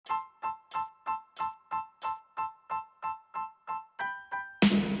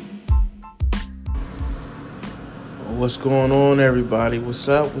What's going on, everybody? What's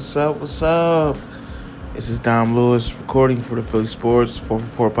up? This is Dom Lewis recording for the Philly Sports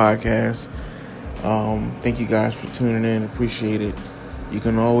 444 podcast. Thank you guys for tuning in. Appreciate it. You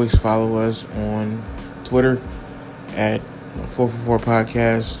can always follow us on Twitter at 444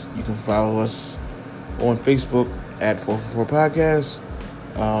 podcast. You can follow us on Facebook at 444 podcast.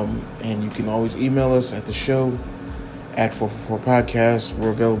 And you can always email us at the show at 444 podcast.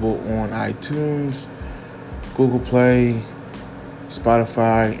 We're available on iTunes, Google Play,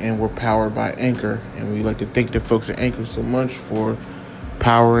 Spotify, and we're powered by Anchor. And we'd like to thank the folks at Anchor so much for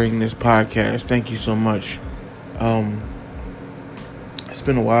powering this podcast. Thank you so much. It's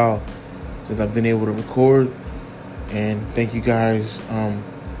been a while since I've been able to record, and thank you guys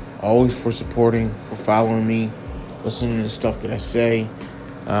always for supporting, for following me, listening to the stuff that I say.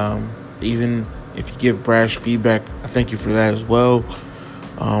 Even if you give brash feedback, I thank you for that as well.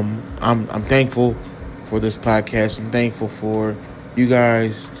 I'm thankful for this podcast. I'm thankful for you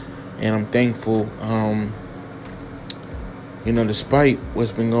guys, and I'm thankful, despite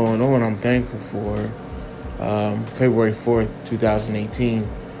what's been going on, I'm thankful for February 4th, 2018,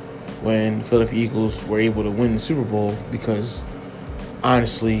 when the Philadelphia Eagles were able to win the Super Bowl, because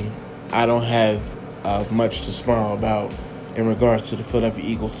honestly, I don't have much to smile about in regards to the Philadelphia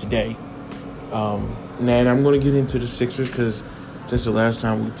Eagles today. And I'm going to get into the Sixers because since the last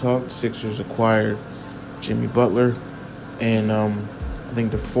time we talked, Sixers acquired Jimmy Butler, and I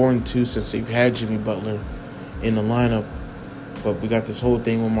think they're 4-2 since they've had Jimmy Butler in the lineup. But we got this whole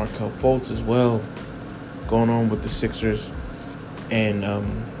thing with Markelle Fultz as well going on with the Sixers, and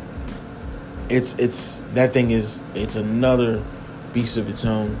it's another beast of its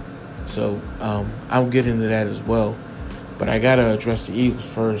own. So I'll get into that as well. But I gotta address the Eagles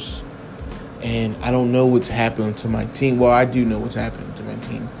first. And I don't know what's happened to my team. Well, I do know what's happened to my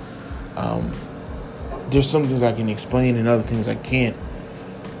team. There's some things I can explain and other things I can't.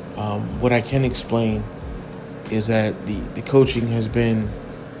 What I can explain is that the coaching has been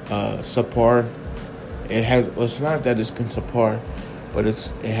subpar. It's not that it's been subpar, but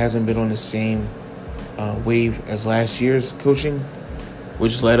it hasn't been on the same wave as last year's coaching,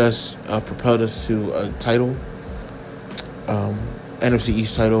 which propelled us to a title. NFC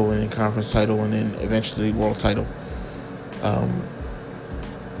East title, and then conference title, and then eventually world title.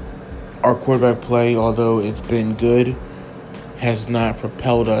 Our quarterback play, although it's been good, has not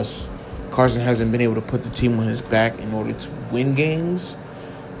propelled us. Carson hasn't been able to put the team on his back in order to win games.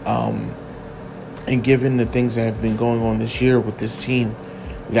 And given the things that have been going on this year with this team,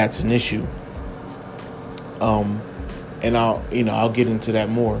 that's an issue. And I'll get into that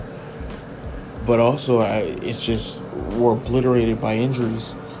more. But also, it's just we're obliterated by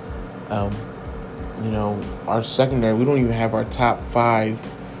injuries. Our secondary, we don't even have our top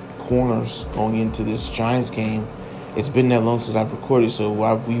 5 corners going into this Giants game. It's been that long since I've recorded, so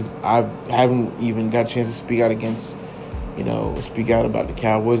I haven't even got a chance to speak out about the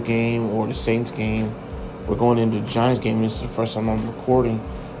Cowboys game or the Saints game. We're going into the Giants game. This is the first time I'm recording.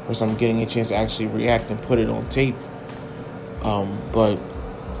 First time I'm getting a chance to actually react and put it on tape. But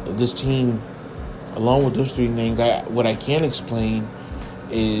this team, along with those 3 things, what I can explain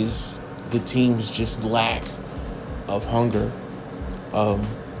is the team's just lack of hunger.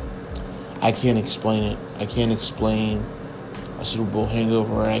 I can't explain it. I can't explain a Super Bowl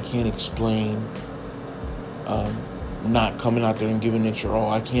hangover. I can't explain not coming out there and giving it your all.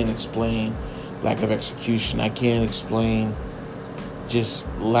 I can't explain lack of execution. I can't explain just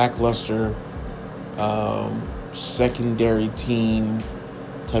lackluster secondary team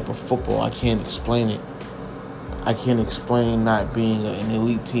type of football. I can't explain it. I can't explain not being an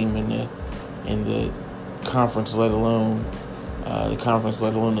elite team in the conference, let alone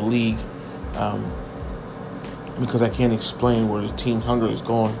the league, because I can't explain where the team's hunger is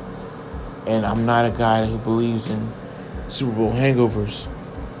going. And I'm not a guy who believes in Super Bowl hangovers,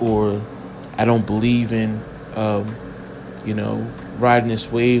 or I don't believe in riding this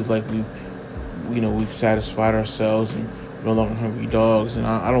wave like we've satisfied ourselves and no longer hungry dogs, and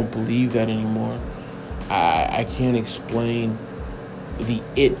I don't believe that anymore. I can't explain the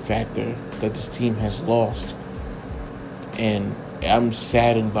it factor that this team has lost, and I'm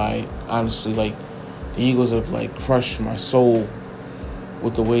saddened by it. Honestly, the Eagles have crushed my soul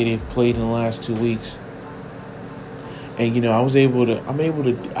with the way they've played in the last 2 weeks. And I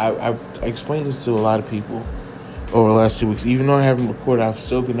explained this to a lot of people over the last 2 weeks. Even though I haven't recorded, I've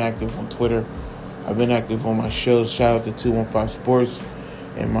still been active on Twitter. I've been active on my shows. Shout out to 215 Sports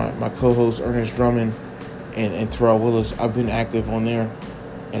and my co-hosts Ernest Drummond and Terrell Willis. I've been active on there,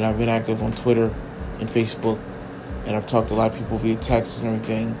 and I've been active on Twitter and Facebook, and I've talked to a lot of people via text and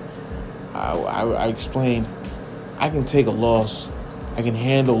everything. I explained I can take a loss. I can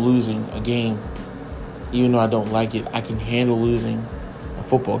handle losing a game. Even though I don't like it, I can handle losing a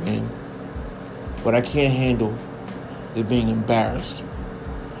football game. But I can't handle it being embarrassed.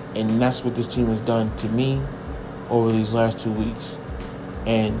 And that's what this team has done to me over these last 2 weeks.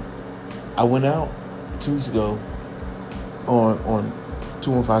 And I went out 2 weeks ago on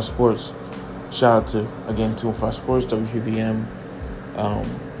 215 Sports. Shout out to, again, 215 Sports, WPBM,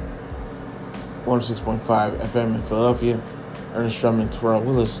 106.5 FM in Philadelphia. Ernest Drummond, Terrell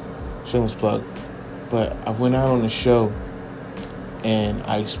Willis, shameless plug. But I went out on the show and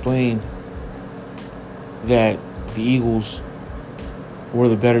I explained that the Eagles were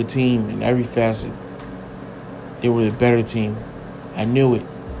the better team in every facet. They were the better team. I knew it.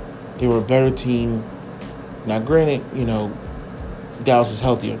 They were a better team. Now, granted, Dallas is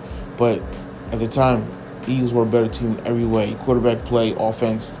healthier, but at the time, the Eagles were a better team in every way. Quarterback play,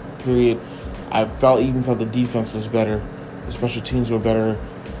 offense, period. I even felt the defense was better. The special teams were better.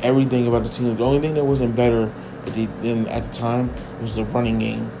 Everything about the team. The only thing that wasn't better at the time was the running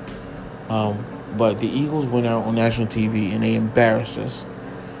game. But the Eagles went out on national TV and they embarrassed us.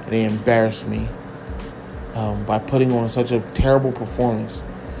 And they embarrassed me by putting on such a terrible performance,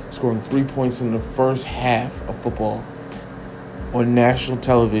 scoring 3 points in the first half of football on national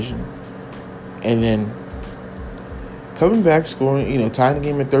television. And then coming back, scoring, tying the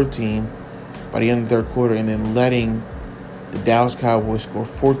game at 13 by the end of the third quarter, and then letting the Dallas Cowboys score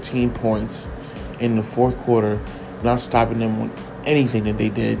 14 points in the fourth quarter, not stopping them on anything that they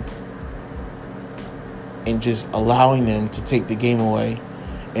did, and just allowing them to take the game away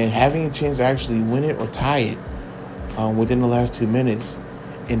and having a chance to actually win it or tie it within the last 2 minutes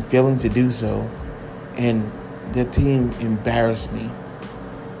and failing to do so. And the team embarrassed me.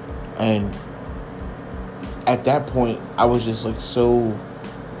 And at that point, I was just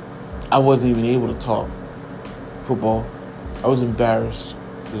I wasn't even able to talk football. I was embarrassed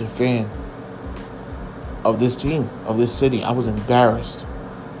as a fan of this team, of this city. I was embarrassed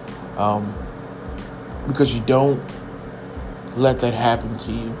because you don't let that happen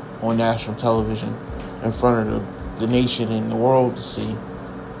to you on national television in front of the nation and the world to see.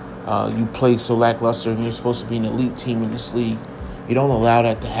 You play so lackluster and you're supposed to be an elite team in this league. You don't allow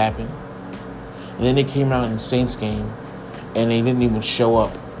that to happen. And then they came out in the Saints game and they didn't even show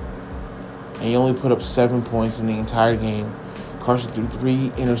up. And he only put up 7 points in the entire game. Carson threw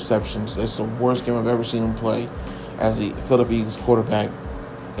 3 interceptions. That's the worst game I've ever seen him play as the Philadelphia Eagles quarterback.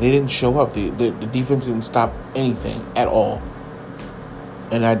 And they didn't show up. The defense didn't stop anything at all.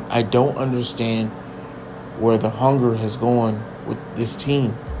 And I don't understand where the hunger has gone with this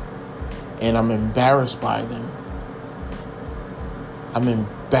team. And I'm embarrassed by them. I'm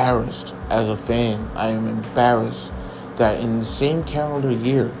embarrassed as a fan. I am embarrassed that in the same calendar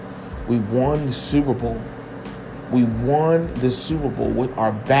year, we won the Super Bowl. We won the Super Bowl with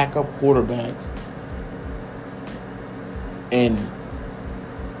our backup quarterback. And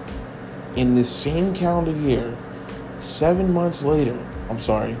in the same calendar year, 9 months later,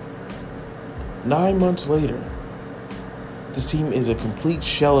 this team is a complete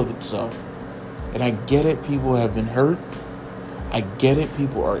shell of itself. And I get it, people have been hurt. I get it,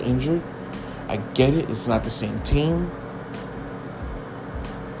 people are injured. I get it, it's not the same team.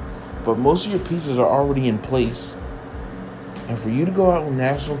 But most of your pieces are already in place. And for you to go out on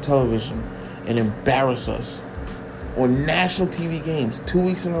national television and embarrass us on national TV games 2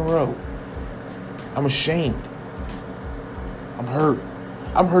 weeks in a row, I'm ashamed. I'm hurt.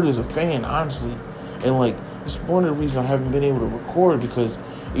 I'm hurt as a fan, honestly. And it's one of the reasons I haven't been able to record, because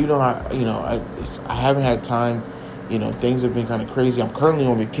even though I haven't had time, things have been kind of crazy. I'm currently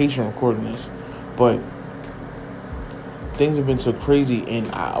on vacation recording this, but things have been so crazy, and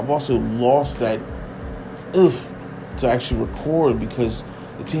I've also lost that to actually record because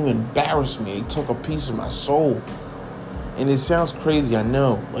the team embarrassed me. They took a piece of my soul. And it sounds crazy, I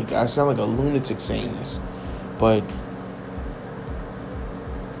know. I sound like a lunatic saying this. But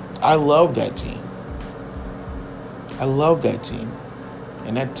I love that team. I love that team.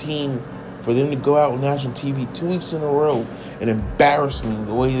 And that team, for them to go out on national TV 2 weeks in a row and embarrass me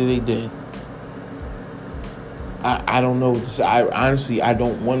the way that they did, I don't know what to say. I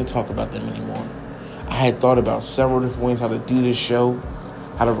don't want to talk about them anymore. I had thought about several different ways how to do this show,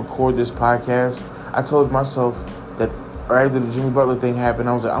 how to record this podcast. I told myself that right after the Jimmy Butler thing happened,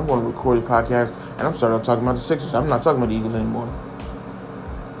 I was like, I'm going to record a podcast, and I'm starting talking about the Sixers. I'm not talking about the Eagles anymore.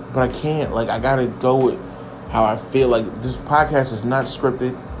 But I can't. I got to go with how I feel. This podcast is not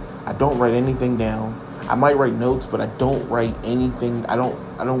scripted. I don't write anything down. I might write notes, but I don't write anything. I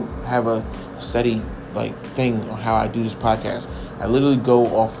don't have a steady thing on how I do this podcast. I literally go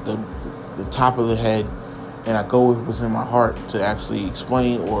off the top of the head and I go with what's in my heart to actually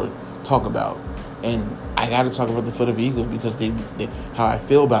explain or talk about. And I got to talk about the Philadelphia Eagles because they how I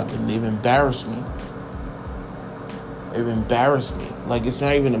feel about them. They've embarrassed me. They've embarrassed me. Like, it's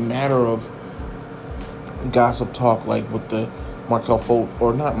not even a matter of gossip talk like with the Markelle Fultz,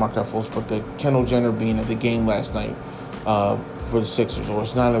 or not Markelle Fultz, but the Kendall Jenner being at the game last night for the Sixers, or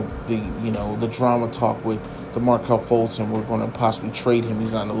it's not the drama talk with the Markelle Fultz and we're going to possibly trade him.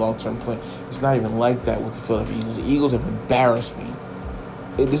 He's not in a long-term plan. It's not even like that with the Philadelphia Eagles. The Eagles have embarrassed me.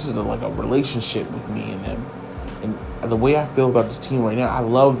 This is like a relationship with me and them, and the way I feel about this team right now, I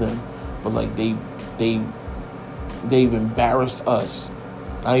love them, but like they've embarrassed us.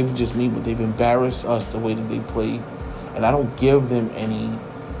 Not even just me, but they've embarrassed us the way that they play. And I don't give them any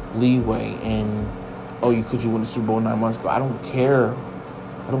leeway. And, you win the Super Bowl 9 months ago. I don't care.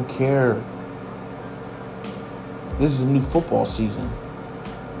 I don't care. This is a new football season.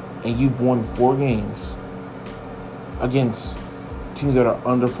 And you've won 4 games against teams that are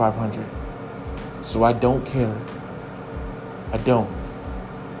under 500. So I don't care. I don't.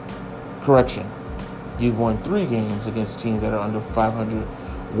 Correction. You've won 3 games against teams that are under 500.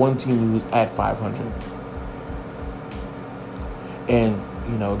 One team who's at 500. And,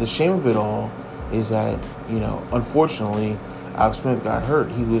 the shame of it all is that, unfortunately, Alex Smith got hurt.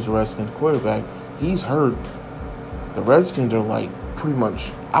 He was the Redskins quarterback. He's hurt. The Redskins are, pretty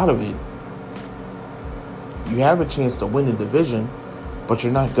much out of it. You have a chance to win the division, but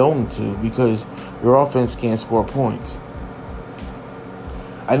you're not going to because your offense can't score points.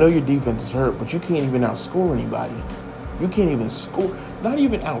 I know your defense is hurt, but you can't even outscore anybody. You can't even score, not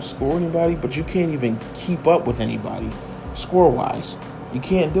even outscore anybody, but you can't even keep up with anybody score-wise. You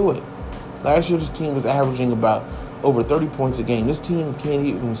can't do it. Last year, this team was averaging about over 30 points a game. This team can't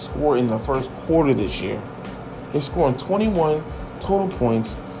even score in the first quarter this year. They're scoring 21 total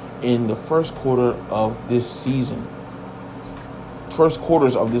points in the first quarter of this season. First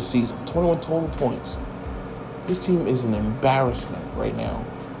quarters of this season, 21 total points. This team is an embarrassment right now.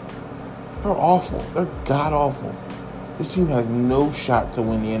 They're awful. They're god-awful. This team has no shot to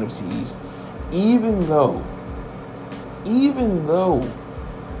win the NFC East, even though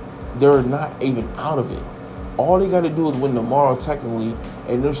they're not even out of it. All they got to do is win tomorrow, technically,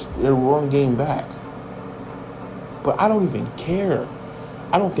 and they're one game back. But I don't even care.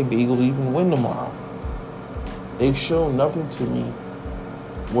 I don't think the Eagles even win tomorrow. They've shown nothing to me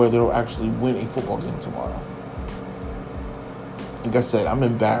where they'll actually win a football game tomorrow. Like I said, I'm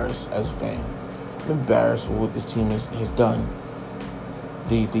embarrassed as a fan. I'm embarrassed with what this team has done.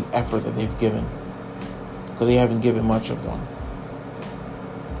 The effort that they've given. Because they haven't given much of one.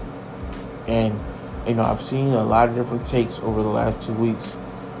 And, I've seen a lot of different takes over the last 2 weeks.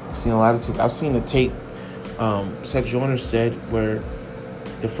 I've seen a take Seth Joyner said where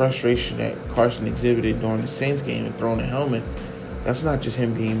the frustration that Carson exhibited during the Saints game and throwing a helmet, that's not just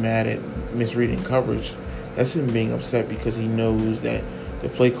him being mad at misreading coverage. That's him being upset because he knows that the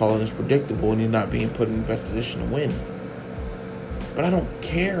play calling is predictable and he's not being put in the best position to win. But I don't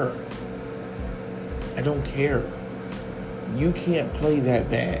care. I don't care. You can't play that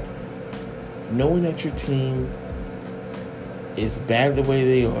bad. Knowing that your team is bad the way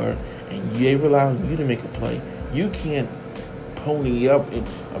they are and they rely on you to make a play, you can't pony up and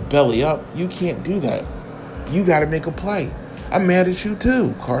belly up. You can't do that. You got to make a play. I'm mad at you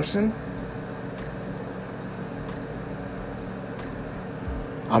too, Carson.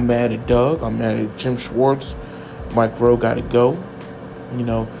 I'm mad at Doug. I'm mad at Jim Schwartz. Mike Groh got to go.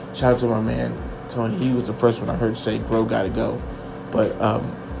 Shout out to my man, Tony. He was the first one I heard say Groh got to go. But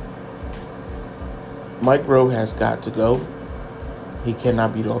Mike Groh has got to go. He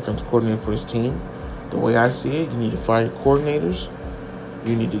cannot be the offense coordinator for his team. The way I see it, you need to fire coordinators.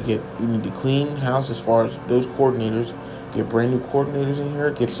 You need to clean house as far as those coordinators. Get brand new coordinators in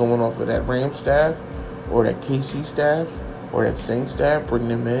here. Get someone off of that Rams staff or that KC staff or that Saints staff. Bring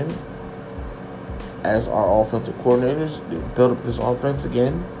them in as our offensive coordinators. Build up this offense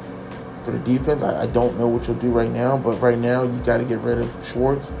again for the defense. I don't know what you'll do right now, but right now you got to get rid of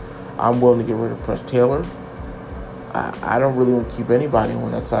Schwartz. I'm willing to get rid of Press Taylor. I don't really want to keep anybody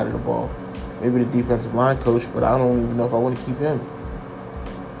on that side of the ball. Maybe the defensive line coach, but I don't even know if I want to keep him.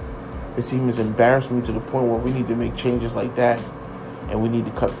 This team has embarrassed me to the point where we need to make changes like that, and we need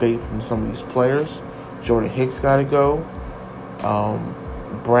to cut bait from some of these players. Jordan Hicks got to go.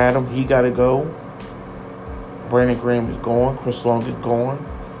 Bradham, he got to go. Brandon Graham is gone. Chris Long is gone.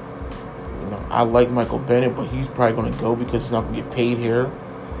 I like Michael Bennett, but he's probably going to go because he's not going to get paid here.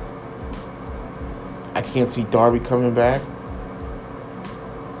 I can't see Darby coming back.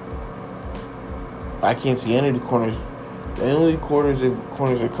 I can't see any of the corners. The only corners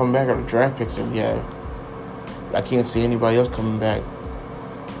that come back are the draft picks that we have. I can't see anybody else coming back.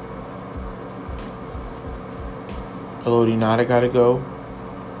 Haloti Ngata got to go.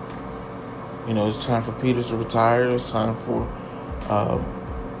 You know, it's time for Peters to retire. It's time for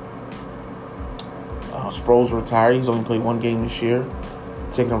Sproles to retire. He's only played one game this year,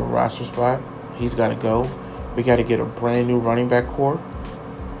 taking up a roster spot. He's got to go. We got to get a brand new running back core.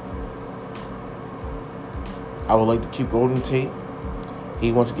 I would like to keep Golden Tate.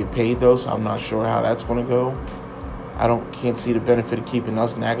 He wants to get paid though, so I'm not sure how that's going to go. Can't see the benefit of keeping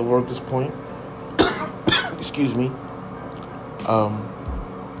us Aguilar at this point. Excuse me.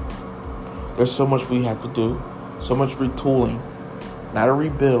 There's so much we have to do, so much retooling, not a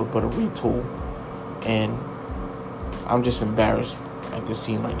rebuild, but a retool, and I'm just embarrassed at this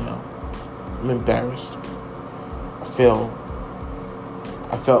team right now. I'm embarrassed. I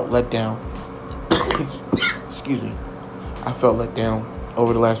felt let down. Excuse me. I felt let down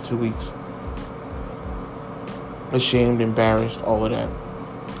over the last 2 weeks. Ashamed, embarrassed, all of that.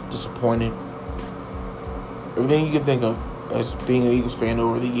 Disappointed. Everything you can think of as being an Eagles fan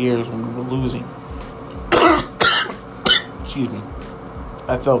over the years when we were losing. Excuse me.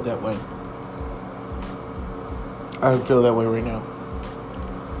 I felt that way. I feel that way right now.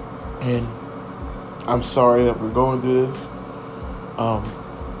 And I'm sorry that we're going through this. I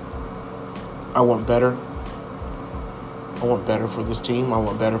want better. I want better for this team. I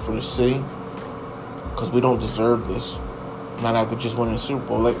want better for the city. Because we don't deserve this. Not after just winning the Super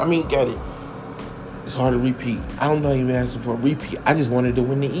Bowl. Get it. It's hard to repeat. I'm not even asking for a repeat. I just wanted to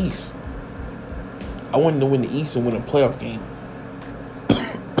win the East. I wanted to win the East and win a playoff game.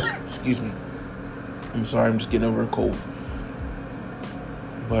 Excuse me. I'm sorry, I'm just getting over a cold.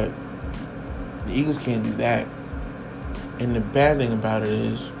 But the Eagles can't do that. And the bad thing about it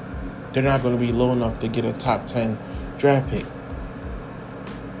is they're not going to be low enough to get a top 10 draft pick.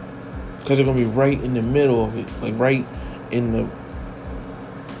 Because they're going to be right in the middle of it. Right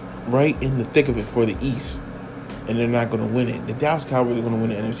in the thick of it for the East. And they're not going to win it. The Dallas Cowboys are going to win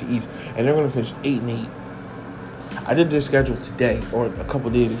the NFC East. And they're going to finish 8-8. I did their schedule today, or a couple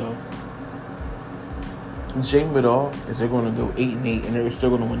days ago. The shame of it all is they're going to go 8-8, and they're still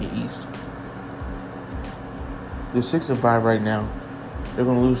going to win the East. They're 6-5 right now. They're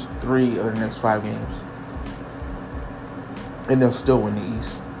going to lose 3 of their next 5 games. And they'll still win the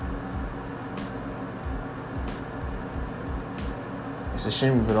East. It's a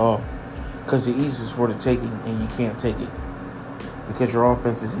shame of it all. Because the East is for the taking, and you can't take it. Because your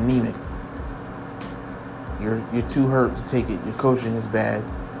offense is anemic. You're too hurt to take it. Your coaching is bad.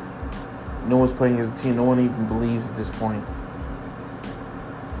 No one's playing as a team. No one even believes at this point.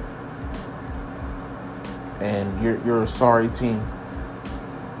 And you're a sorry team.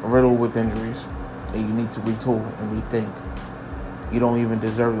 Riddled with injuries. And you need to retool and rethink. You don't even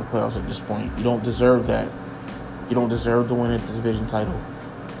deserve the playoffs at this point. You don't deserve that. You don't deserve to win a division title.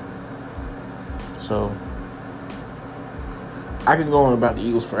 So, I can go on about the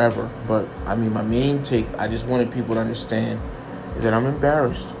Eagles forever, but my main take, I just wanted people to understand, is that I'm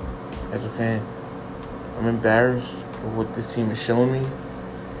embarrassed as a fan. I'm embarrassed with what this team is showing me,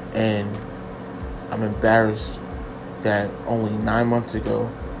 and I'm embarrassed that only 9 months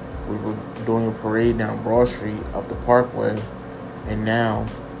ago we were doing a parade down Broad Street up the Parkway, and now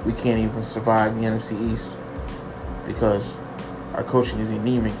we can't even survive the NFC East because our coaching is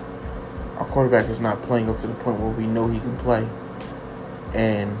anemic. Our quarterback is not playing up to the point where we know he can play.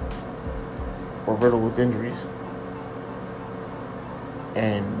 And we're riddled with injuries.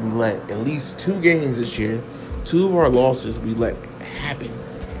 And we let at least 2 games this year, 2 of our losses we let happen.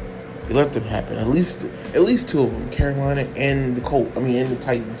 We let them happen. At least 2 of them. Carolina and the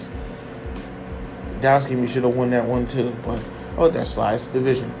Titans. Dallas game, we should have won that one too. But I'll let that slide. It's a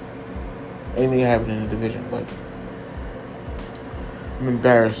division. Anything can happen in the division, but I'm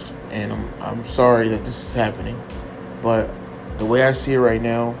embarrassed, and I'm sorry that this is happening. But the way I see it right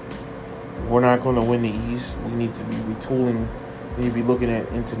now, we're not going to win the East. We need to be retooling. We need to be looking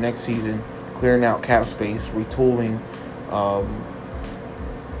into next season, clearing out cap space, retooling,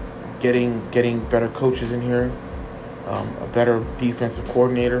 getting better coaches in here, a better defensive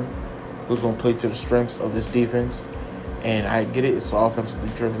coordinator who's going to play to the strengths of this defense. And I get it. It's an offensively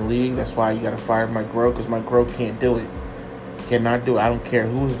driven league. That's why you got to fire Mike Groh, because Mike Groh can't do it. Cannot do it. I don't care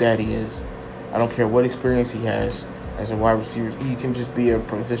who his daddy is. I don't care what experience he has as a wide receiver. He can just be a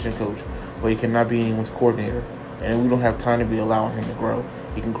position coach, but he cannot be anyone's coordinator. And we don't have time to be allowing him to grow.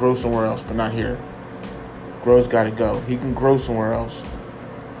 He can grow somewhere else, but not here. Groh's got to go. He can grow somewhere else.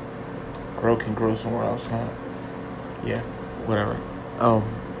 Groh can grow somewhere else, huh? Yeah, whatever.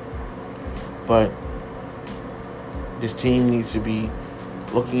 But this team needs to be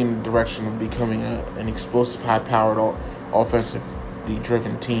looking in the direction of becoming an explosive, high-powered, offensively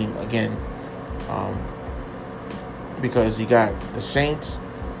driven team again. Because you got the Saints,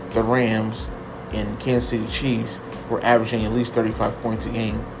 the Rams, and Kansas City Chiefs who are averaging at least 35 points a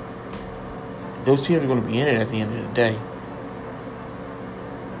game. Those teams are going to be in it at the end of the day.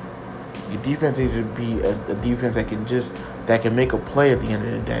 Your defense needs to be a defense that can make a play at the end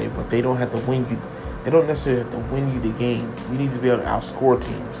of the day, but they don't have to win you. They don't necessarily have to win you the game. You need to be able to outscore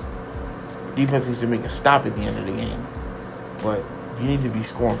teams. Defense needs to make a stop at the end of the game, but you need to be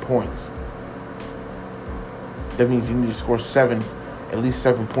scoring points. That means you need to score at least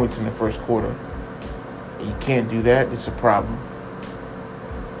 7 points in the first quarter. And you can't do that, it's a problem.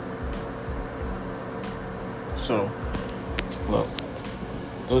 So, look,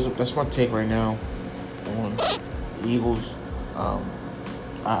 that's my take right now on the Eagles.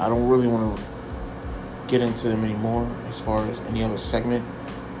 I don't really want to get into them anymore as far as any other segment.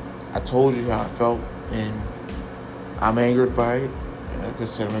 I told you how I felt, and I'm angered by it. And like I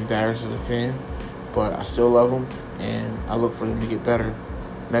said, I'm embarrassed as a fan, but I still love them, and I look for them to get better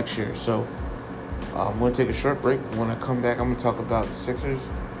next year. So I'm going to take a short break. When I come back, I'm going to talk about the Sixers,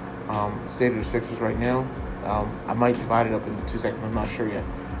 state of the Sixers right now. I might divide it up into 2 segments. I'm not sure yet,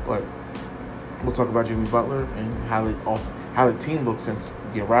 but we'll talk about Jimmy Butler and how the team looks since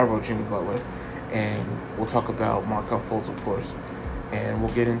the arrival of Jimmy Butler, and we'll talk about Markelle Fultz, of course, and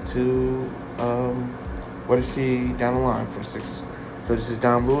we'll get into what to see down the line for the Sixers. So this is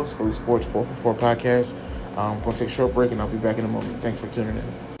Dom Lewis, Philly Sports 444 Podcast. I'm going to take a short break, and I'll be back in a moment. Thanks for tuning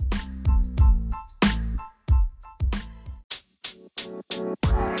in.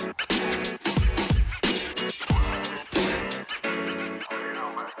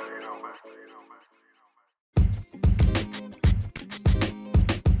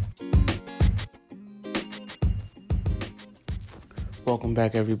 Welcome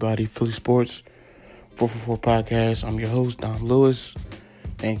back, everybody. Philly Sports 444 Podcast. I'm your host, Dom Lewis.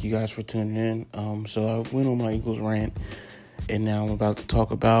 Thank you guys for tuning in. So I went on my Eagles rant, and now I'm about to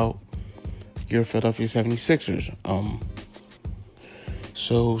talk about your Philadelphia 76ers.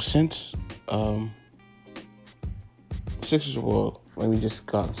 So since Sixers, well, let me just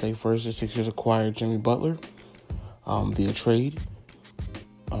go and say first, the Sixers acquired Jimmy Butler via trade.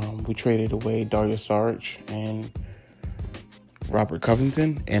 We traded away Dario Saric and Robert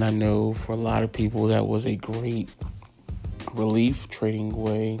Covington, and I know for a lot of people that was a great relief trading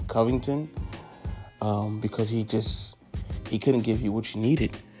away Covington because he couldn't give you what you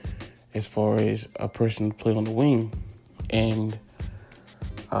needed as far as a person to play on the wing, and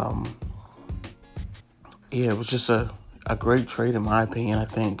it was just a great trade in my opinion. I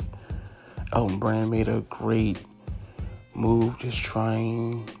think Elton Brand made a great move just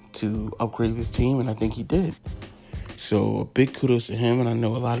trying to upgrade this team, and I think he did. So a big kudos to him, and I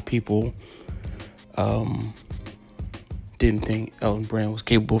know a lot of people didn't think Elton Brand was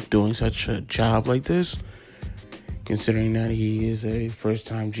capable of doing such a job like this, considering that he is a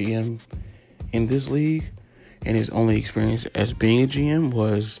first-time GM in this league, and his only experience as being a GM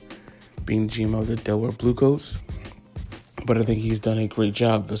was being the GM of the Delaware Bluecoats. But I think he's done a great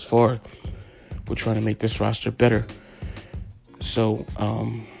job thus far with trying to make this roster better. So,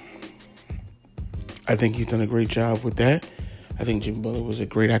 I think he's done a great job with that. I think Jimmy Butler was a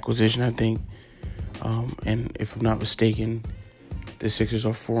great acquisition. I think, and if I'm not mistaken, the Sixers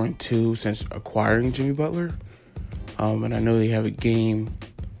are 4-2 since acquiring Jimmy Butler. And I know they have a game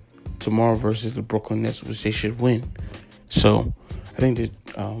tomorrow versus the Brooklyn Nets, which they should win. So I think that,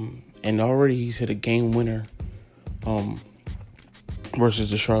 and already he's hit a game winner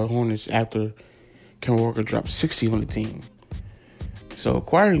versus the Charlotte Hornets after Kemba Walker dropped 60 on the team. So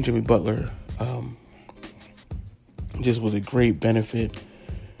acquiring Jimmy Butler just was a great benefit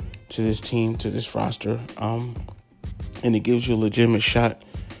to this team, to this roster, and it gives you a legitimate shot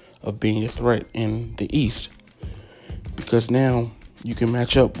of being a threat in the East, because now you can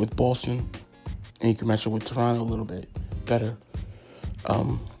match up with Boston and you can match up with Toronto a little bit better.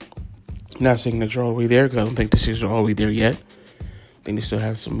 Not saying that you're all the way there, because I don't think the Sixers are all the way there yet. I think they still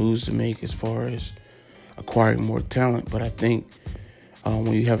have some moves to make as far as acquiring more talent, but I think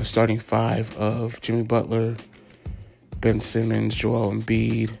when you have a starting five of Jimmy Butler, Ben Simmons, Joel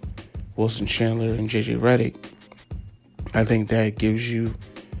Embiid, Wilson Chandler, and JJ Redick, I think that gives you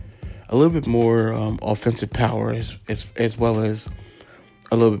a little bit more offensive power as well as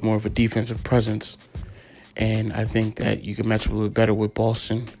a little bit more of a defensive presence. And I think that you can match up a little bit better with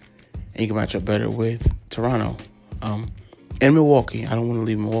Boston, and you can match up better with Toronto and Milwaukee. I don't want to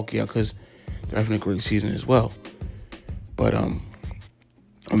leave Milwaukee out because they're having a great season as well. But I'm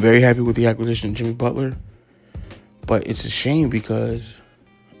very happy with the acquisition of Jimmy Butler. But it's a shame because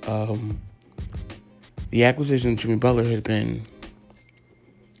The acquisition of Jimmy Butler has been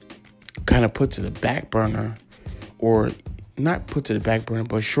kind of put to the back burner, or not put to the back burner,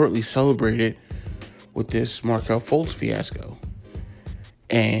 but shortly celebrated with this Markelle Fultz fiasco.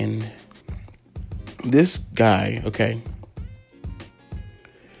 And this guy, okay,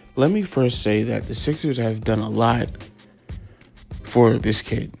 let me first say that the Sixers have done a lot for this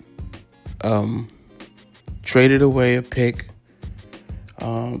kid. Traded away a pick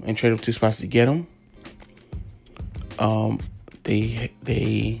and traded up 2 spots to get him.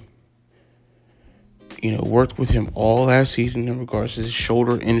 They worked with him all last season in regards to his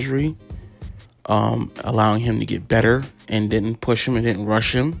shoulder injury, allowing him to get better, and didn't push him and didn't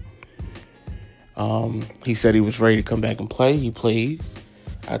rush him. He said he was ready to come back and play. He played.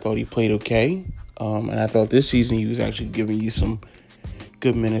 I thought he played okay. And I thought this season he was actually giving you some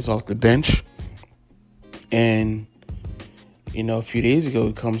good minutes off the bench. And, a few days ago,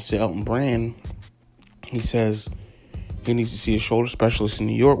 he comes to Elton Brand. He says he needs to see a shoulder specialist in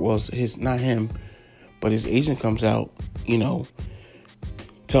New York. Well, not him, but his agent comes out, to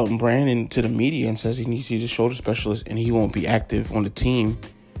Elton Brand and to the media and says he needs to see a shoulder specialist and he won't be active on the team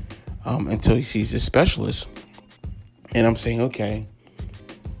until he sees his specialist. And I'm saying, okay,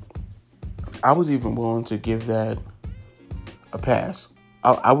 I was even willing to give that a pass.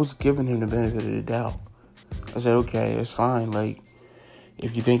 I was giving him the benefit of the doubt. I said, okay, it's fine. Like,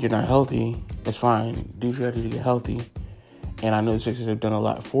 if you think you're not healthy, it's fine. Do what you have to do to get healthy. And I know the Sixers have done a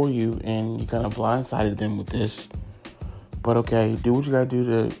lot for you, and you kind of blindsided them with this. But okay, do what you got to do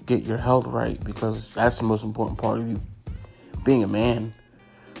to get your health right, because that's the most important part of you being a man.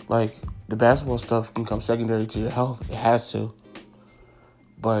 Like, the basketball stuff can come secondary to your health. It has to.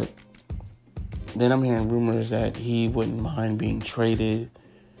 But then I'm hearing rumors that he wouldn't mind being traded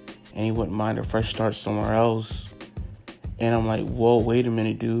and he wouldn't mind a fresh start somewhere else. And I'm like, whoa, wait a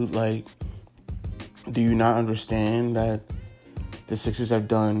minute, dude. Like, do you not understand that the Sixers have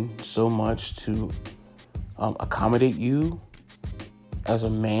done so much to accommodate you as a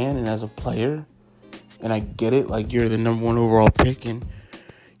man and as a player? And I get it. Like, you're the number 1 overall pick, and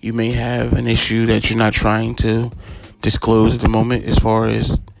you may have an issue that you're not trying to disclose at the moment as far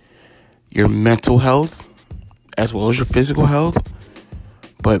as your mental health as well as your physical health.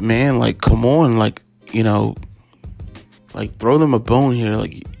 But man, like, come on, like, like, throw them a bone here.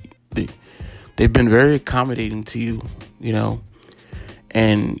 Like, they've been very accommodating to you,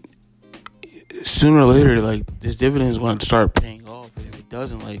 and sooner or later, like, this dividend is going to start paying off. And if it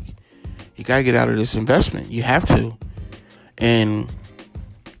doesn't, like, you got to get out of this investment. You have to. And,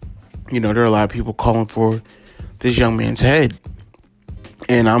 there are a lot of people calling for this young man's head.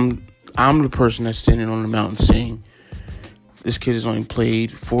 And I'm the person that's standing on the mountain saying, this kid has only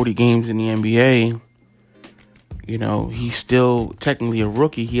played 40 games in the NBA. He's still technically a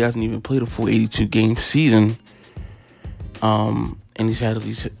rookie. He hasn't even played a full 82-game season. And he's had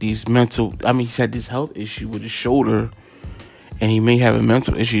these mental... he's had this health issue with his shoulder. And he may have a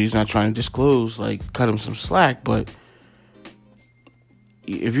mental issue he's not trying to disclose. Like, cut him some slack. But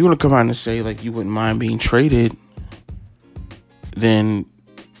if you're going to come out and say, like, you wouldn't mind being traded, then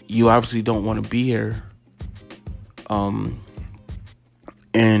you obviously don't want to be here.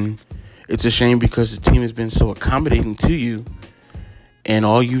 And it's a shame because the team has been so accommodating to you, and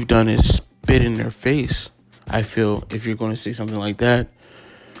all you've done is spit in their face, I feel, if you're going to say something like that.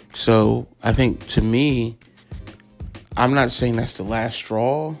 So I think, to me, I'm not saying that's the last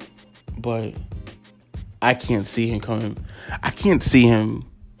straw, but I can't see him coming. I can't see him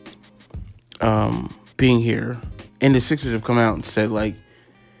being here. And the Sixers have come out and said, like,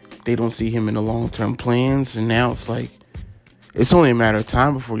 they don't see him in the long-term plans. And now it's like, it's only a matter of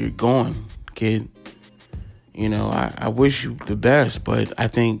time before you're gone, kid. I wish you the best, but I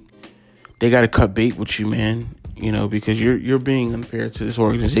think they got to cut bait with you, man. Because you're being unfair to this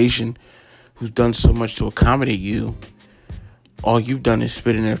organization who's done so much to accommodate you. All you've done is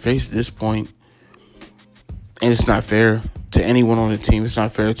spit in their face at this point. And it's not fair to anyone on the team. It's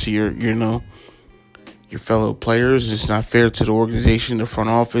not fair to your fellow players. It's not fair to the organization, the front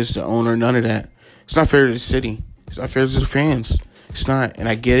office, the owner, none of that. It's not fair to the city. It's not fair to the fans. It's not. And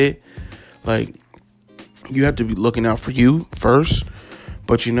I get it. Like, you have to be looking out for you first.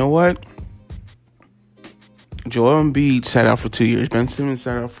 But you know what? Joel Embiid sat out for 2 years. Ben Simmons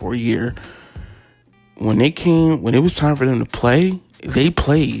sat out for a year. When it was time for them to play, they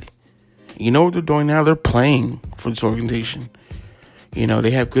played. You know what they're doing now? They're playing for this organization.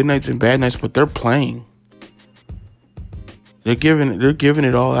 They have good nights and bad nights, but they're playing. They're giving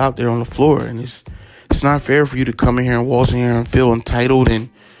it all out there on the floor, and it's not fair for you to come in here and waltz in here and feel entitled and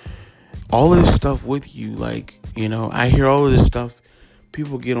all of this stuff with you. Like, I hear all of this stuff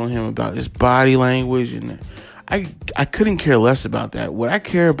people get on him about his body language, and I couldn't care less about that. What I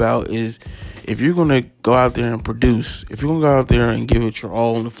care about is if you're going to go out there and produce, if you're going to go out there and give it your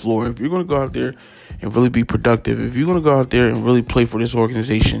all on the floor, if you're going to go out there and really be productive, if you're going to go out there and really play for this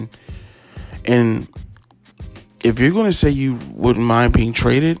organization, and if you're going to say you wouldn't mind being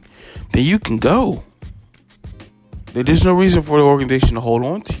traded, then you can go. There's no reason for the organization to hold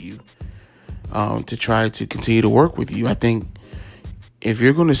on to you, to try to continue to work with you. I think if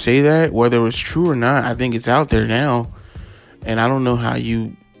you're going to say that, whether it's true or not, I think it's out there now. And I don't know how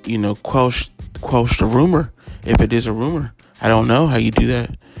you quench the rumor, if it is a rumor. I don't know how you do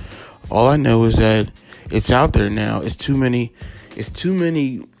that. All I know is that it's out there now. It's too many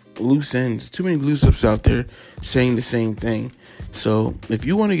loose ends, too many loose ups out there saying the same thing. So if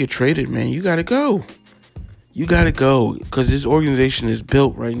you want to get traded, man, you got to go. You got to go, because this organization is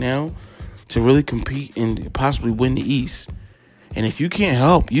built right now to really compete and possibly win the East. And if you can't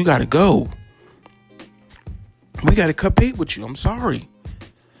help, you got to go. We got to cut bait with you. I'm sorry.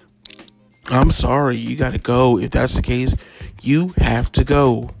 You got to go. If that's the case, you have to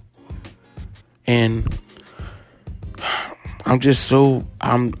go. And I'm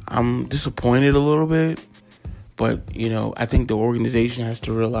disappointed a little bit. But, I think the organization has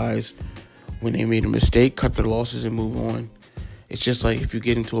to realize when they made a mistake, cut their losses and move on. It's just like if you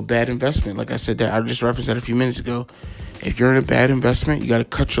get into a bad investment. Like I said, that I just referenced that a few minutes ago. If you're in a bad investment, you got to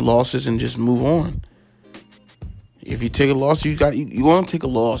cut your losses and just move on. If you take a loss, you want to take a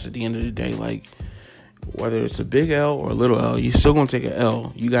loss at the end of the day. Like, whether it's a big L or a little L, you're still going to take an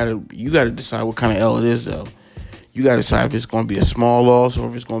L. You got to decide what kind of L it is, though. You got to decide if it's going to be a small loss or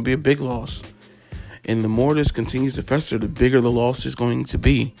if it's going to be a big loss. And the more this continues to fester, the bigger the loss is going to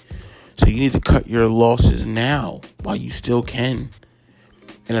be. So you need to cut your losses now while you still can.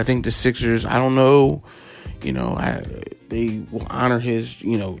 And I think the Sixers, I don't know, they will honor his,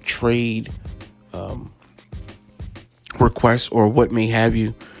 trade request or what may have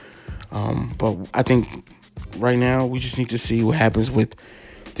you. But I think right now we just need to see what happens with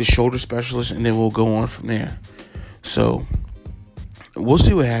the shoulder specialist, and then we'll go on from there. So we'll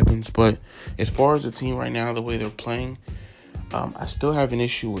see what happens. But as far as the team right now, the way they're playing, I still have an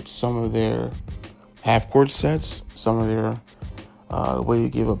issue with some of their half-court sets, some of their the way they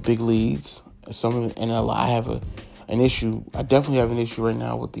give up big leads. And I have an issue. I definitely have an issue right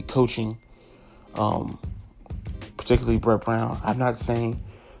now with the coaching, particularly Brett Brown. I'm not saying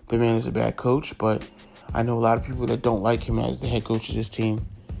the man is a bad coach, but I know a lot of people that don't like him as the head coach of this team,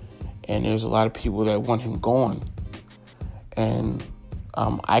 and there's a lot of people that want him gone. And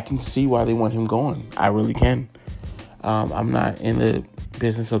I can see why they want him gone. I really can. I'm not in the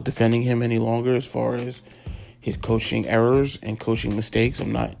business of defending him any longer as far as his coaching errors and coaching mistakes.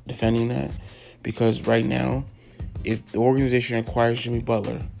 I'm not defending that, because right now, if the organization acquires Jimmy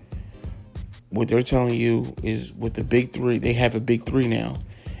Butler, what they're telling you is with the big three, they have a big three now,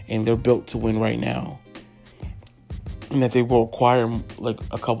 and they're built to win right now. And that they will acquire like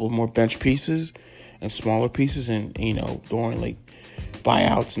a couple of more bench pieces and smaller pieces and, during like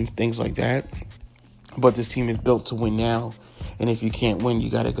buyouts and things like that. But this team is built to win now. And if you can't win, you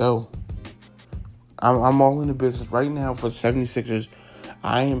got to go. I'm all in the business right now for the 76ers.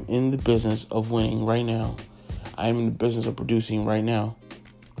 I am in the business of winning right now. I am in the business of producing right now.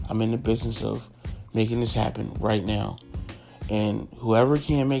 I'm in the business of making this happen right now. And whoever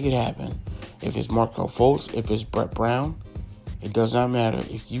can't make it happen, if it's Markelle Fultz, if it's Brett Brown, it does not matter.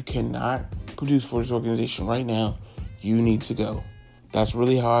 If you cannot produce for this organization right now, you need to go. That's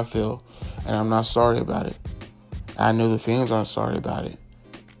really how I feel. And I'm not sorry about it. I know the fans aren't sorry about it.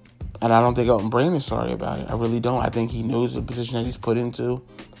 And I don't think Elton Brand is sorry about it. I really don't. I think he knows the position that he's put into,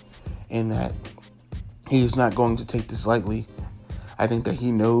 and that he is not going to take this lightly. I think that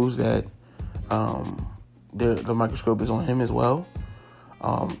he knows that the microscope is on him as well.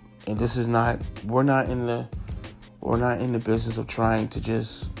 And this is not. We're not in the business of trying to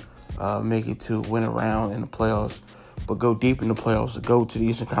just make it to win a round in the playoffs, but go deep in the playoffs, to go to the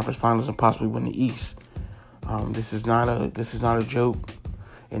Eastern Conference Finals and possibly win the East. This is not a joke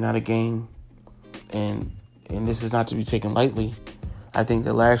and not a game, and this is not to be taken lightly. I think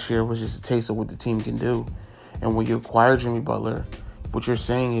that last year was just a taste of what the team can do. And when you acquire Jimmy Butler, what you're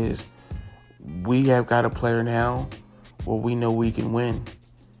saying is, we have got a player now where we know we can win,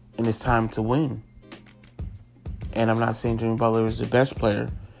 and it's time to win. And I'm not saying Jimmy Butler is the best player,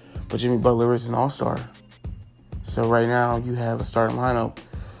 but Jimmy Butler is an all-star. So right now you have a starting lineup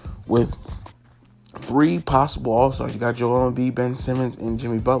with 3 possible all-stars. You got Joel Embiid, Ben Simmons, and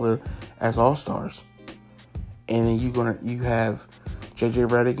Jimmy Butler as all-stars. And then you have JJ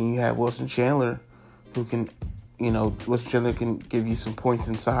Redick and you have Wilson Chandler, who can, Wes Chandler can give you some points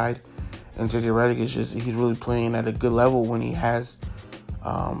inside, and JJ Redick he's really playing at a good level when he has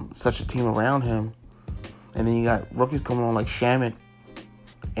such a team around him. And then you got rookies coming on like Shamet,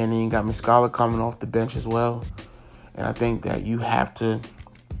 and then you got Muscala coming off the bench as well. And I think that you have to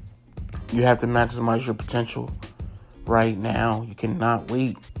maximize your potential right now. You cannot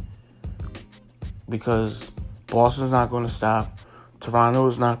wait, because Boston's not going to stop. Toronto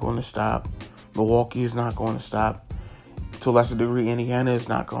is not going to stop. Milwaukee is not going to stop. To a lesser degree, Indiana is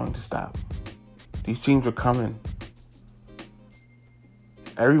not going to stop. These teams are coming.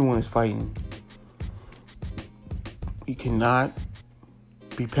 Everyone is fighting. You cannot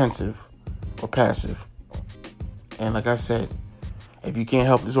be pensive or passive. And like I said, if you can't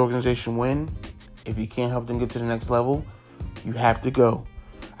help this organization win, if you can't help them get to the next level, you have to go.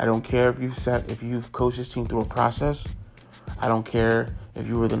 I don't care if you've coached this team through a process. I don't care if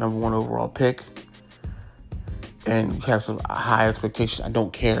you were the number 1 overall pick and you have some high expectations. I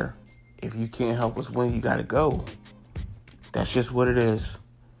don't care. If you can't help us win, you got to go. That's just what it is.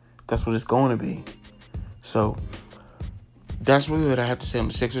 That's what it's going to be. So that's really what I have to say on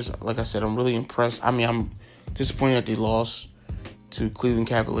the Sixers. Like I said, I'm really impressed. I mean, I'm disappointed that they lost to Cleveland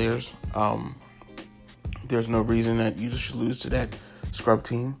Cavaliers. There's no reason that you should lose to that scrub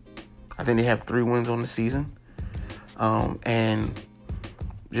team. I think they have 3 wins on the season. And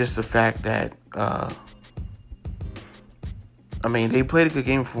just the fact that, they played a good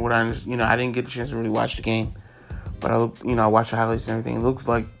game from what I understand. I didn't get a chance to really watch the game, but I watched the highlights and everything. It looks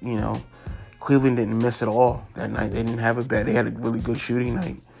like, Cleveland didn't miss at all that night. They didn't have a bad. They had a really good shooting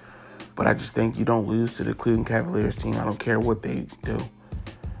night. But I just think you don't lose to the Cleveland Cavaliers team. I don't care what they do.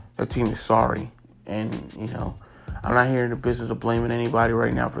 That team is sorry. And, I'm not here in the business of blaming anybody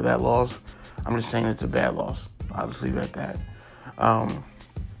right now for that loss. I'm just saying it's a bad loss. I'll just leave it at that.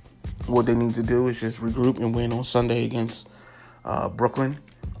 What they need to do is just regroup and win on Sunday against Brooklyn,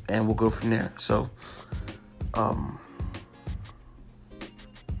 and we'll go from there. So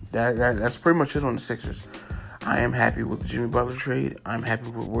that's pretty much it on the Sixers. I am happy with the Jimmy Butler trade. I'm happy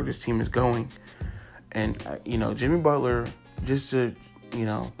with where this team is going. And, Jimmy Butler, he's been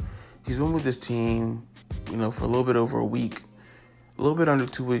with this team, for a little bit over a week, a little bit under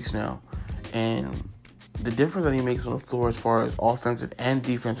 2 weeks now. And the difference that he makes on the floor as far as offensive and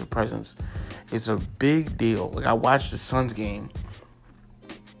defensive presence is a big deal. Like, I watched the Suns game,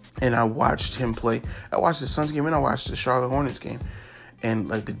 and I watched him play. I watched the Suns game, and I watched the Charlotte Hornets game. And,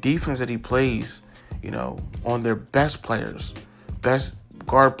 the defense that he plays, on their best players, best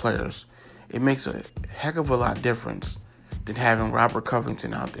guard players, it makes a heck of a lot difference than having Robert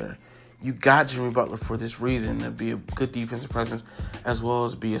Covington out there. You got Jimmy Butler for this reason, to be a good defensive presence as well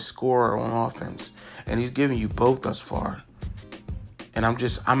as be a scorer on offense. And he's giving you both thus far. And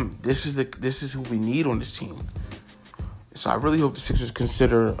this is who we need on this team. So I really hope the Sixers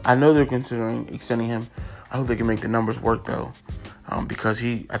I know they're considering extending him. I hope they can make the numbers work though. Because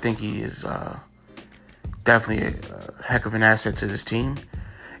I think he is definitely a heck of an asset to this team.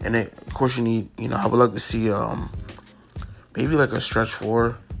 And of course you need, I would like to see maybe like a stretch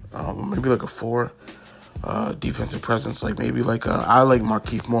 4, maybe like a 4 defensive presence. Like maybe like I like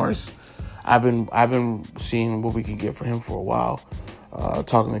Markieff Morris. I've been seeing what we can get for him for a while.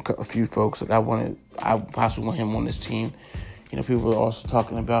 Talking to a few folks, like I possibly want him on this team. People are also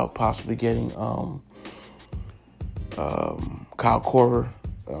talking about possibly getting Kyle Korver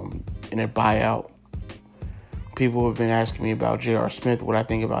in a buyout. People have been asking me about J.R. Smith, what I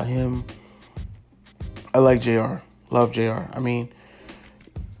think about him. I like J.R. Love J.R. I don't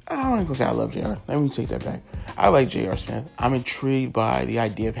want to say I love J.R. Let me take that back. I like J.R. Smith. I'm intrigued by the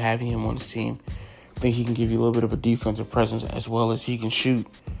idea of having him on this team. I think he can give you a little bit of a defensive presence as well as he can shoot.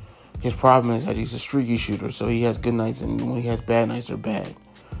 His problem is that he's a streaky shooter, so he has good nights, and when he has bad nights, they're bad.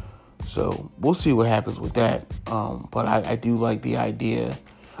 So we'll see what happens with that. But I do like the idea.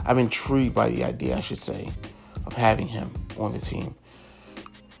 I'm intrigued by the idea, I should say, of having him on the team.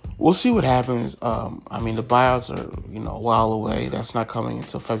 We'll see what happens. The buyouts are, a while away. That's not coming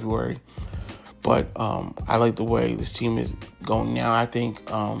until February. But I like the way this team is going now. I think,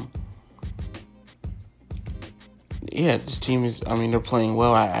 this team is, they're playing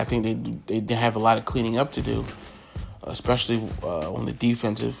well. I think they have a lot of cleaning up to do, especially on the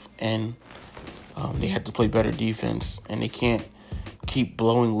defensive end. They have to play better defense, and they can't keep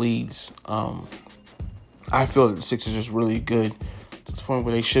blowing leads. I feel that the Sixers is really good to the point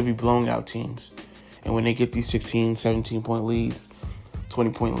where they should be blowing out teams. And when they get these 16, 17-point leads,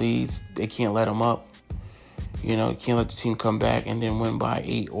 20-point leads, they can't let them up. You can't let the team come back and then win by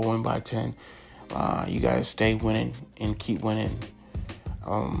 8 or win by 10. You guys stay winning and keep winning.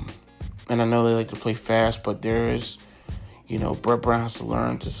 And And I know they like to play fast, but there is, Brett Brown has to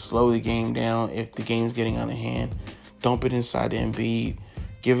learn to slow the game down if the game's getting out of hand. Dump it inside the Embiid.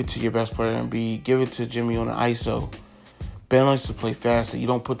 Give it to your best player, Embiid. Give it to Jimmy on the ISO. Ben likes to play fast, so you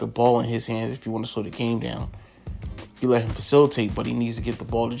don't put the ball in his hands if you want to slow the game down. You let him facilitate, but he needs to get the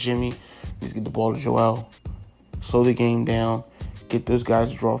ball to Jimmy. He needs to get the ball to Joel. Slow the game down. Get those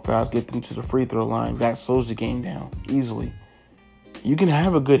guys to draw fouls. Get them to the free throw line. That slows the game down easily. You can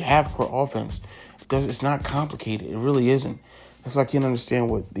have a good half-court offense. It's not complicated. It really isn't. That's why I can't understand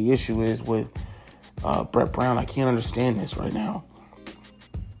what the issue is with Brett Brown. I can't understand this right now.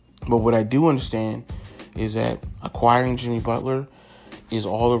 But what I do understand is that acquiring Jimmy Butler is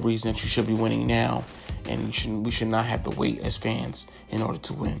all the reason that you should be winning now, and we should not have to wait as fans in order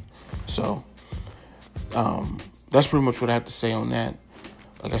to win. So that's pretty much what I have to say on that.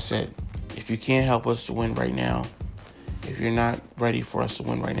 Like I said, if you can't help us to win right now, if you're not ready for us to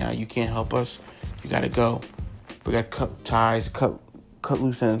win right now, you can't help us, you got to go. We got to cut ties, cut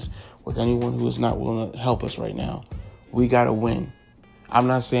loose ends with anyone who is not willing to help us right now. We got to win. I'm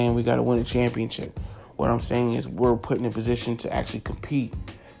not saying we got to win a championship. What I'm saying is we're put in a position to actually compete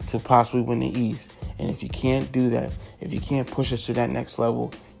to possibly win the East. And if you can't do that, if you can't push us to that next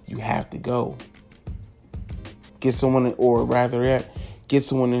level, you have to go. Get someone, or rather yet, get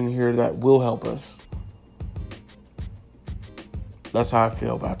someone in here that will help us. That's how I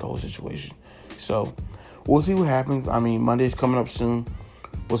feel about the whole situation. So we'll see what happens. I mean, Monday's coming up soon.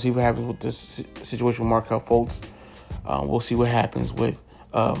 We'll see what happens with this situation with Markelle Fultz. We'll see what happens with.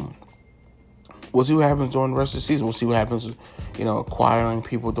 We'll see what happens during the rest of the season. We'll see what happens, acquiring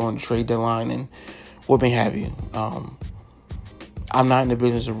people during the trade deadline and what may have you. I'm not in the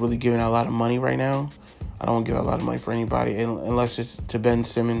business of really giving out a lot of money right now. I don't give out a lot of money for anybody unless it's to Ben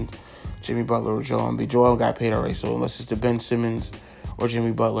Simmons, Jimmy Butler, or Joel Embiid. Joel got paid already, so unless it's to Ben Simmons or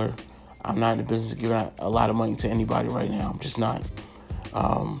Jimmy Butler, I'm not in the business of giving out a lot of money to anybody right now. I'm just not.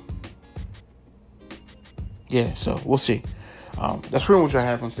 So we'll see. That's pretty much what I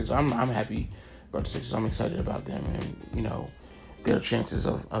have on Sixers. I'm happy about the Sixers. I'm excited about them and, their chances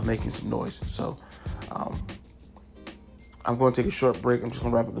of making some noise. So I'm going to take a short break. I'm just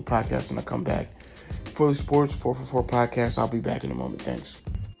going to wrap up the podcast when I come back. Philly Sports 444 podcast. I'll be back in a moment. Thanks.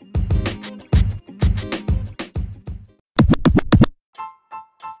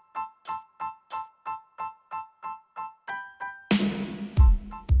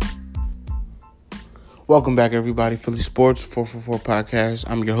 Welcome back, everybody. Philly Sports 444 podcast.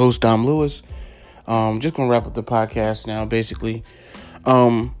 I'm your host, Dom Lewis. Just going to wrap up the podcast now, basically.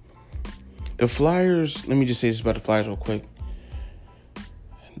 The Flyers, let me just say this about the Flyers real quick.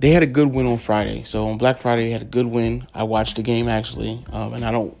 They had a good win on Friday. So on Black Friday, they had a good win. I watched the game, actually. And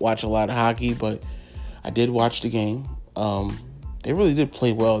I don't watch a lot of hockey, but I did watch the game. They really did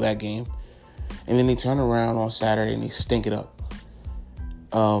play well that game. And then they turn around on Saturday and they stink it up.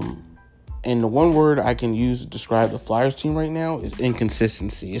 And the one word I can use to describe the Flyers team right now is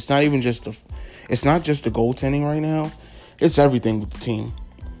inconsistency. It's not just the goaltending right now. It's everything with the team.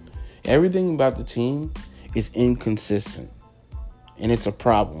 Everything about the team is inconsistent. And it's a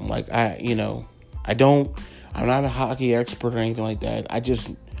problem. I'm not a hockey expert or anything like that. I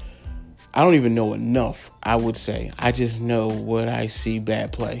don't even know enough, I would say. I just know what I see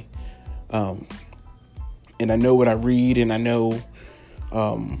bad play. And I know what I read, and I know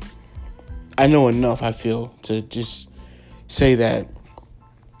enough, I feel, to just say that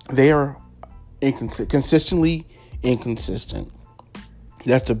they are consistently inconsistent.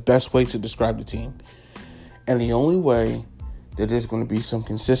 That's the best way to describe the team. And the only way that there's going to be some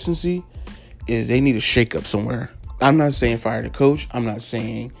consistency is they need a shakeup somewhere. I'm not saying fire the coach. I'm not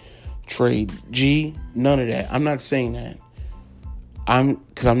saying trade G. None of that. I'm not saying that.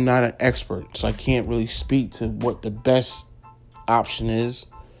 Because I'm not an expert, so I can't really speak to what the best option is.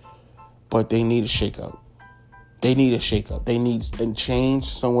 But they need a shakeup. They need a change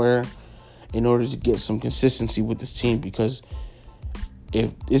somewhere in order to get some consistency with this team. Because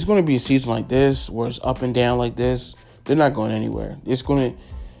if it's going to be a season like this, where it's up and down like this, they're not going anywhere.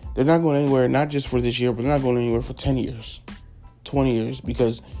 They're not going anywhere, not just for this year, but they're not going anywhere for 10 years, 20 years,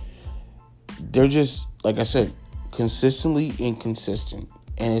 because they're just, like I said, consistently inconsistent.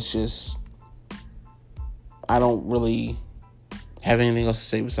 And it's just, I don't really have anything else to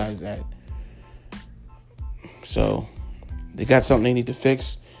say besides that. So they got something they need to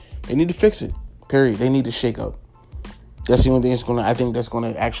fix. They need to fix it, period. They need to shake up. That's the only thing I think that's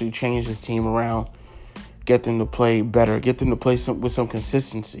going to actually change this team around, get them to play better, get them to play with some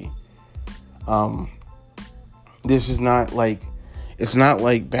consistency. This is not like, it's not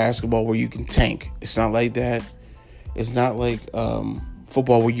like basketball where you can tank. It's not like that. It's not like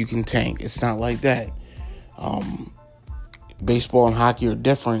football where you can tank. It's not like that. Baseball and hockey are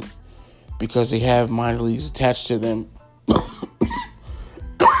different because they have minor leagues attached to them.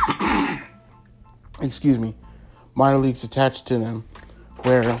 Excuse me. Minor leagues attached to them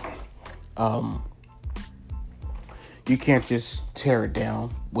where you can't just tear it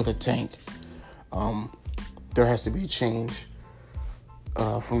down with a tank. There has to be a change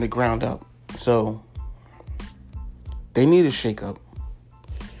from the ground up. So they need a shakeup.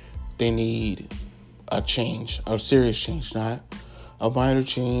 They need a change, a serious change, not a minor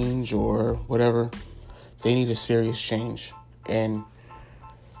change or whatever. They need a serious change. And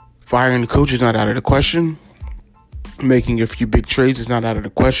firing the coach is not out of the question. Making a few big trades is not out of the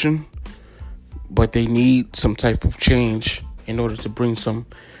question. But they need some type of change in order to bring some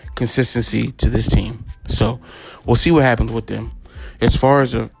consistency to this team. So we'll see what happens with them. As far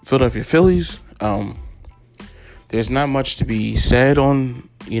as the Philadelphia Phillies, there's not much to be said on,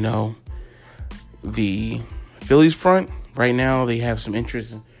 the Phillies front. Right now, they have some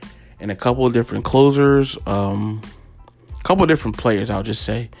interest in a couple of different closers, a couple of different players, I'll just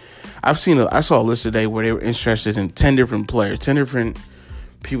say. I saw a list today where they were interested in 10 different players, 10 different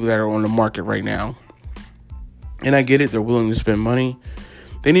people that are on the market right now. And I get it. They're willing to spend money.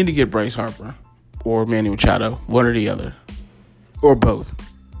 They need to get Bryce Harper or Manny Machado, one or the other, or both.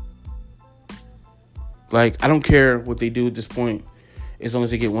 I don't care what they do at this point as long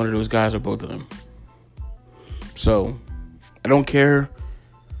as they get one of those guys or both of them. So, I don't care.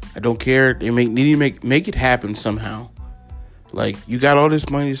 They need to make it happen somehow. You got all this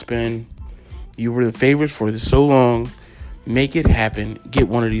money to spend. You were the favorites for so long. Make it happen. Get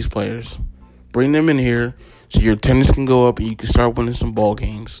one of these players. Bring them in here so your attendance can go up and you can start winning some ball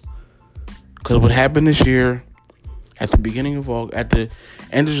games. Because what happened this year at the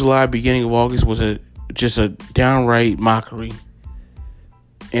end of July, beginning of August was just a downright mockery.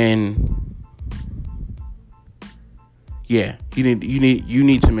 And yeah, you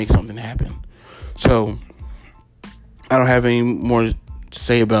need to make something happen. So I don't have any more to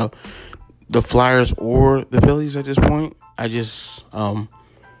say about the Flyers or the Phillies at this point. I just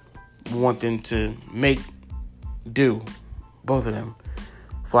want them to do both of them.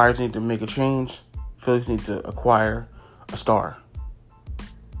 Flyers need to make a change. Phillies need to acquire a star.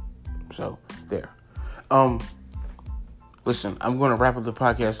 So there. Listen, I'm going to wrap up the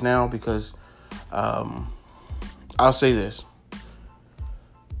podcast now because I'll say this.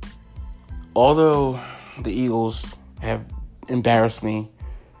 Although the Eagles have embarrassed me,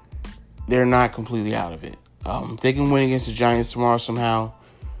 they're not completely out of it. They can win against the Giants tomorrow somehow.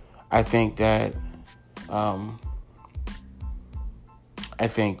 I think that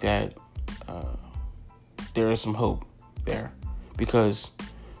there is some hope there because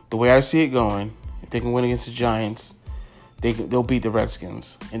the way I see it going, if they can win against the Giants, they'll beat the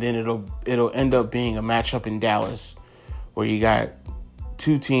Redskins, and then it'll end up being a matchup in Dallas where you got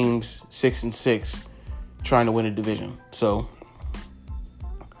two teams 6-6 trying to win a division. So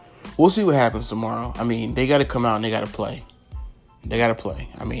we'll see what happens tomorrow. I mean, they got to come out and they got to play.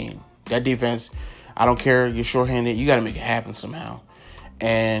 I mean, that defense, I don't care. You're shorthanded. You got to make it happen somehow.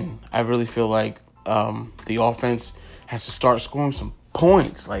 And I really feel like the offense has to start scoring some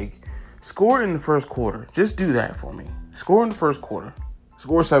points. Score in the first quarter. Just do that for me. Score in the first quarter.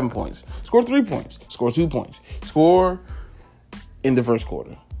 Score 7 points. Score 3 points. Score 2 points. Score in the first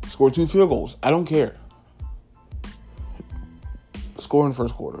quarter. Score 2 field goals. I don't care. Score in the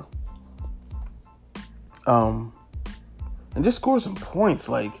first quarter. And just score some points.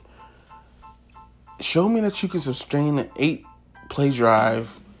 Show me that you can sustain an 8-play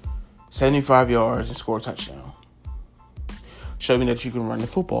drive, 75 yards, and score a touchdown. Show me that you can run the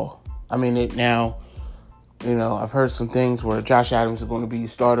football. I mean, I've heard some things where Josh Adams is going to be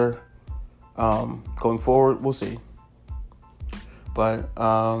starter going forward. We'll see. But,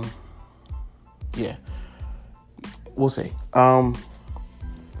 yeah. We'll see. Like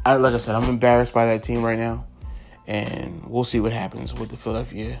I said, I'm embarrassed by that team right now. And we'll see what happens with the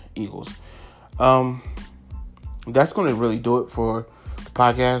Philadelphia Eagles. That's going to really do it for the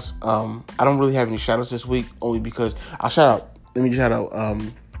podcast. I don't really have any shout-outs this week, only because let me shout out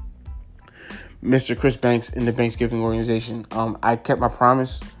Mr. Chris Banks in the Banks Giving Organization. I kept my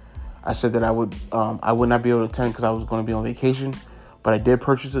promise. I said that I would not be able to attend because I was going to be on vacation, but I did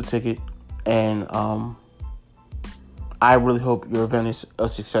purchase a ticket, and I really hope your event is a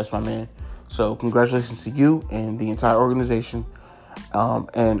success, my man. So congratulations to you and the entire organization.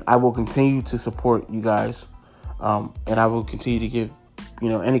 And I will continue to support you guys. And I will continue to give,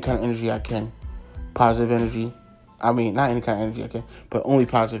 any kind of energy I can. Positive energy. I mean, not any kind of energy I can, but only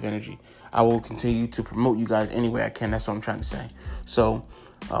positive energy. I will continue to promote you guys any way I can. That's what I'm trying to say. So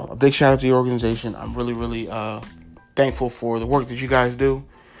a big shout out to your organization. I'm really, really thankful for the work that you guys do.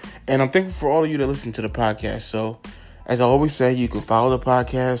 And I'm thankful for all of you that listen to the podcast. So as I always say, you can follow the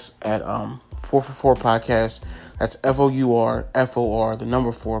podcast at 4for4 Podcast. That's FOUR, the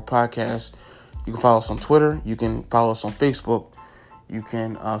number 4 podcast. You can follow us on Twitter. You can follow us on Facebook. You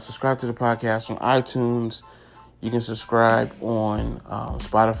can subscribe to the podcast on iTunes. You can subscribe on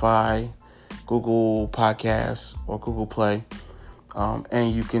Spotify, Google Podcasts, or Google Play.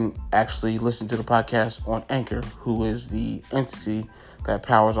 And you can actually listen to the podcast on Anchor, who is the entity that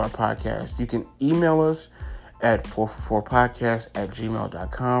powers our podcast. You can email us at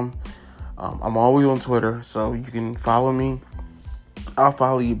 4for4podcast@gmail.com. I'm always on Twitter, so you can follow me. I'll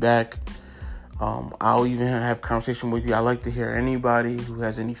follow you back. I'll even have conversation with you. I like to hear anybody who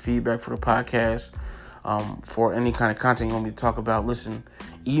has any feedback for the podcast, for any kind of content you want me to talk about. Listen,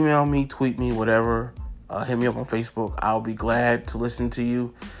 email me, tweet me, whatever. Hit me up on Facebook. I'll be glad to listen to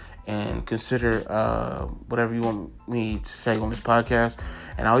you and consider whatever you want me to say on this podcast.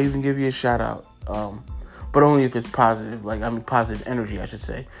 And I'll even give you a shout out, but only if it's positive, positive energy, I should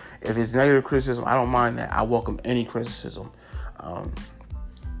say. If it's negative criticism, I don't mind that. I welcome any criticism.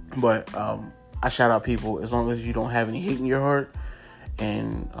 But I shout out people as long as you don't have any hate in your heart,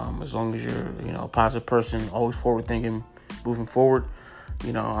 and as long as you're a positive person, always forward thinking, moving forward.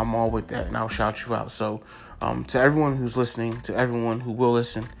 I'm all with that, and I'll shout you out. So to everyone who's listening, to everyone who will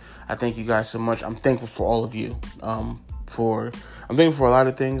listen, I thank you guys so much. I'm thankful for all of you. I'm thankful for a lot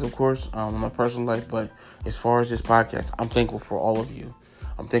of things, of course, in my personal life, but as far as this podcast, I'm thankful for all of you.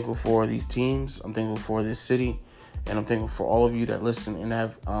 I'm thankful for these teams. I'm thankful for this city. And I'm thankful for all of you that listen and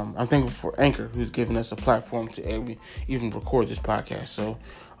have. I'm thankful for Anchor, who's given us a platform to even record this podcast. So,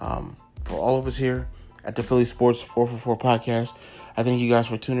 for all of us here at the Philly Sports 4for4 Podcast, I thank you guys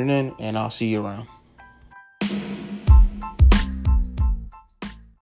for tuning in, and I'll see you around.